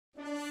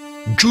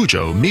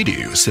Zhuzhou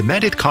Meetyou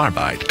Cemented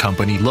Carbide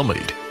Company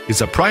Limited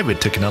is a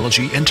private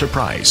technology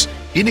enterprise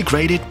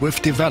integrated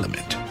with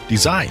development,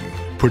 design,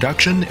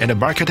 production, and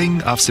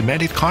marketing of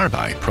cemented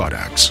carbide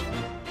products.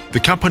 The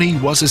company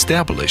was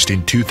established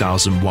in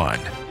 2001.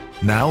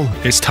 Now,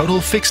 its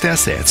total fixed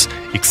assets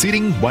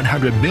exceeding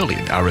 100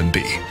 million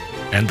RMB,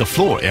 and the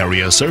floor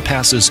area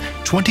surpasses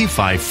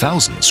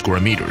 25,000 square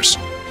meters.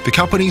 The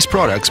company's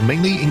products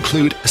mainly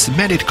include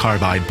cemented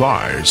carbide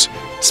bars,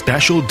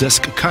 special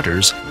disc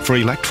cutters for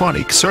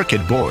electronic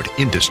circuit board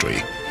industry,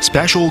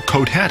 special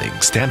coat heading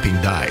stamping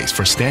dies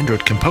for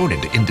standard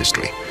component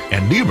industry,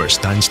 and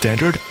numerous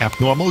non-standard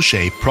abnormal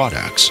shape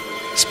products.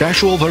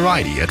 Special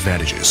variety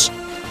advantages.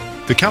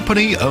 The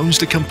company owns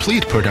the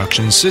complete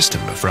production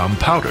system from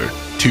powder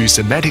to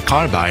cemented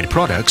carbide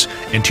products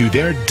and to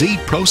their deep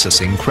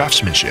processing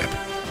craftsmanship.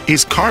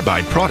 Its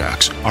carbide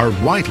products are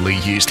widely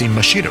used in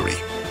machinery,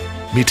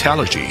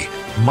 metallurgy,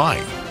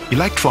 mine,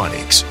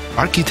 electronics,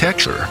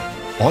 architecture,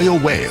 oil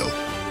well,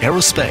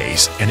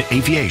 aerospace and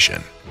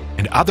aviation,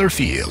 and other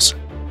fields.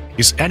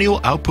 Its annual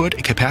output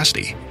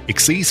capacity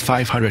exceeds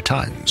 500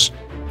 tons.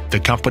 The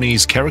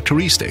company's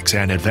characteristics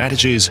and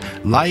advantages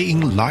lie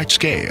in large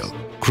scale,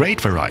 great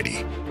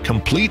variety,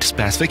 complete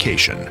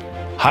specification,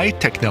 high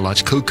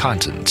technological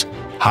content,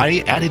 high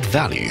added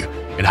value,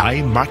 and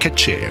high market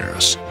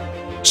shares.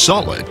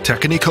 Solid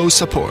technical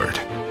support.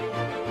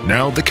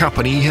 Now the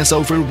company has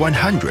over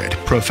 100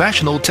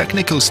 professional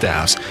technical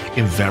staffs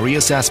in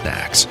various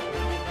aspects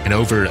and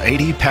over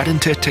 80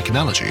 patented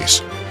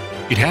technologies.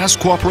 It has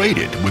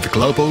cooperated with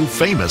global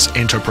famous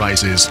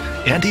enterprises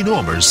and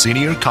enormous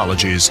senior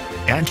colleges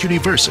and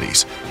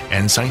universities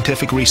and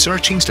scientific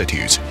research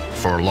institutes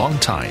for a long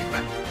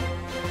time.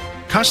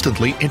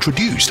 Constantly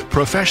introduced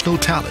professional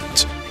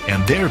talent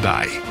and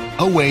thereby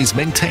always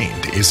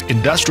maintained its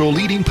industrial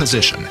leading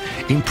position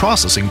in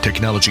processing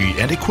technology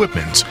and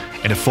equipment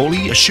and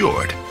fully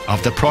assured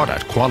of the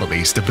product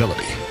quality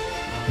stability.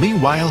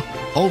 Meanwhile,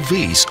 all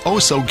these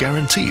also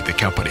guarantee the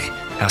company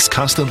has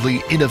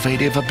constantly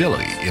innovative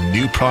ability in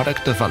new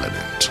product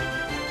development.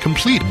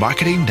 Complete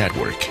marketing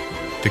network.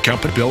 The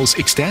company builds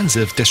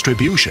extensive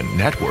distribution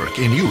network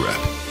in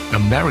Europe,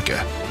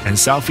 America, and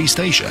Southeast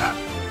Asia.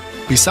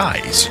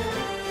 Besides,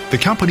 the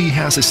company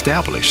has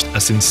established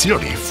a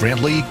sincerely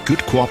friendly,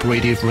 good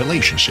cooperative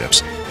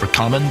relationships for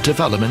common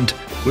development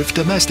with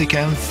domestic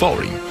and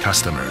foreign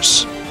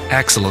customers.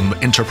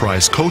 Excellent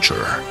enterprise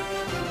culture.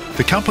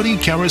 The company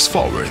carries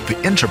forward the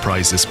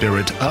enterprise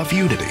spirit of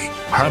unity,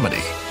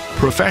 harmony,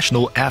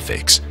 professional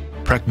ethics,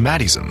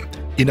 pragmatism,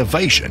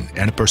 innovation,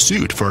 and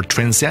pursuit for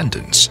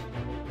transcendence.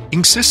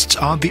 Insists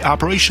on the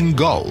operation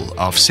goal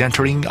of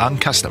centering on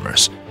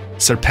customers,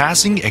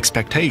 surpassing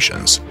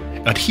expectations,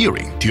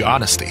 adhering to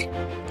honesty,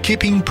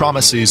 keeping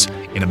promises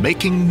and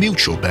making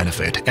mutual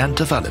benefit and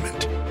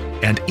development,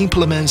 and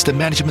implements the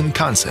management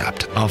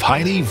concept of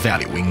highly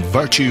valuing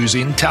virtues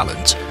in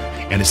talent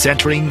and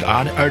centering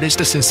on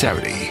earnest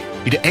sincerity.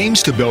 It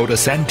aims to build a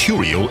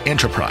centurial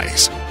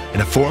enterprise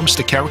and forms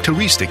the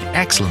characteristic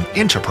excellent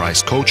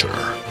enterprise culture,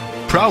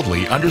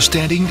 proudly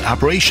understanding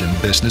operation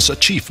business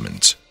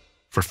achievements.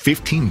 For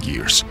 15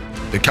 years,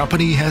 the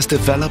company has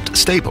developed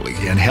stably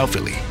and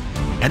healthily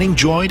and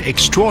enjoyed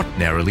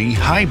extraordinarily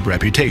high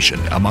reputation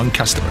among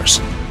customers.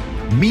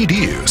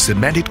 Meetyou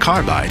Cemented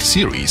Carbide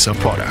series of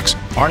products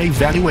are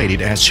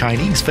evaluated as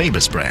Chinese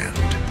famous brand.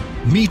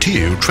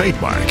 Meetyou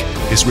trademark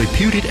is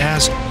reputed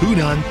as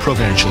Hunan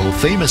Provincial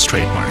famous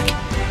trademark.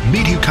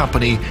 Meetyou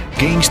Company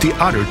gains the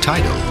honor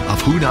title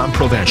of Hunan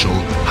Provincial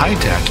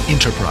High-Tech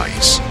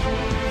Enterprise.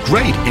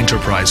 Great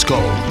enterprise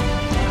goal.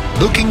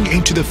 Looking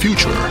into the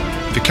future,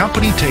 the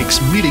company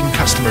takes meeting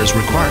customers'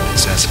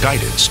 requirements as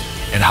guidance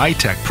and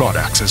high-tech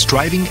products as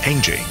driving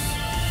engine,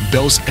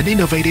 builds an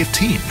innovative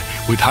team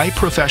with high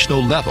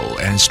professional level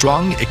and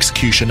strong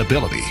execution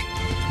ability.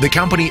 The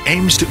company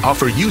aims to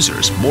offer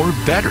users more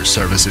better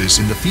services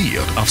in the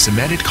field of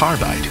cemented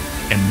carbide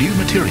and new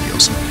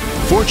materials,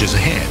 forges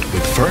ahead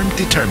with firm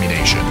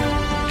determination,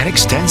 and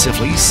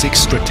extensively seeks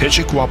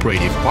strategic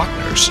cooperative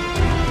partners.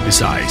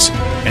 Besides,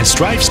 and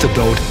strives to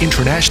build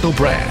international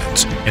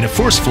brands and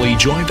forcefully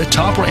join the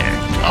top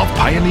rank of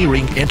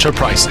pioneering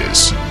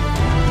enterprises.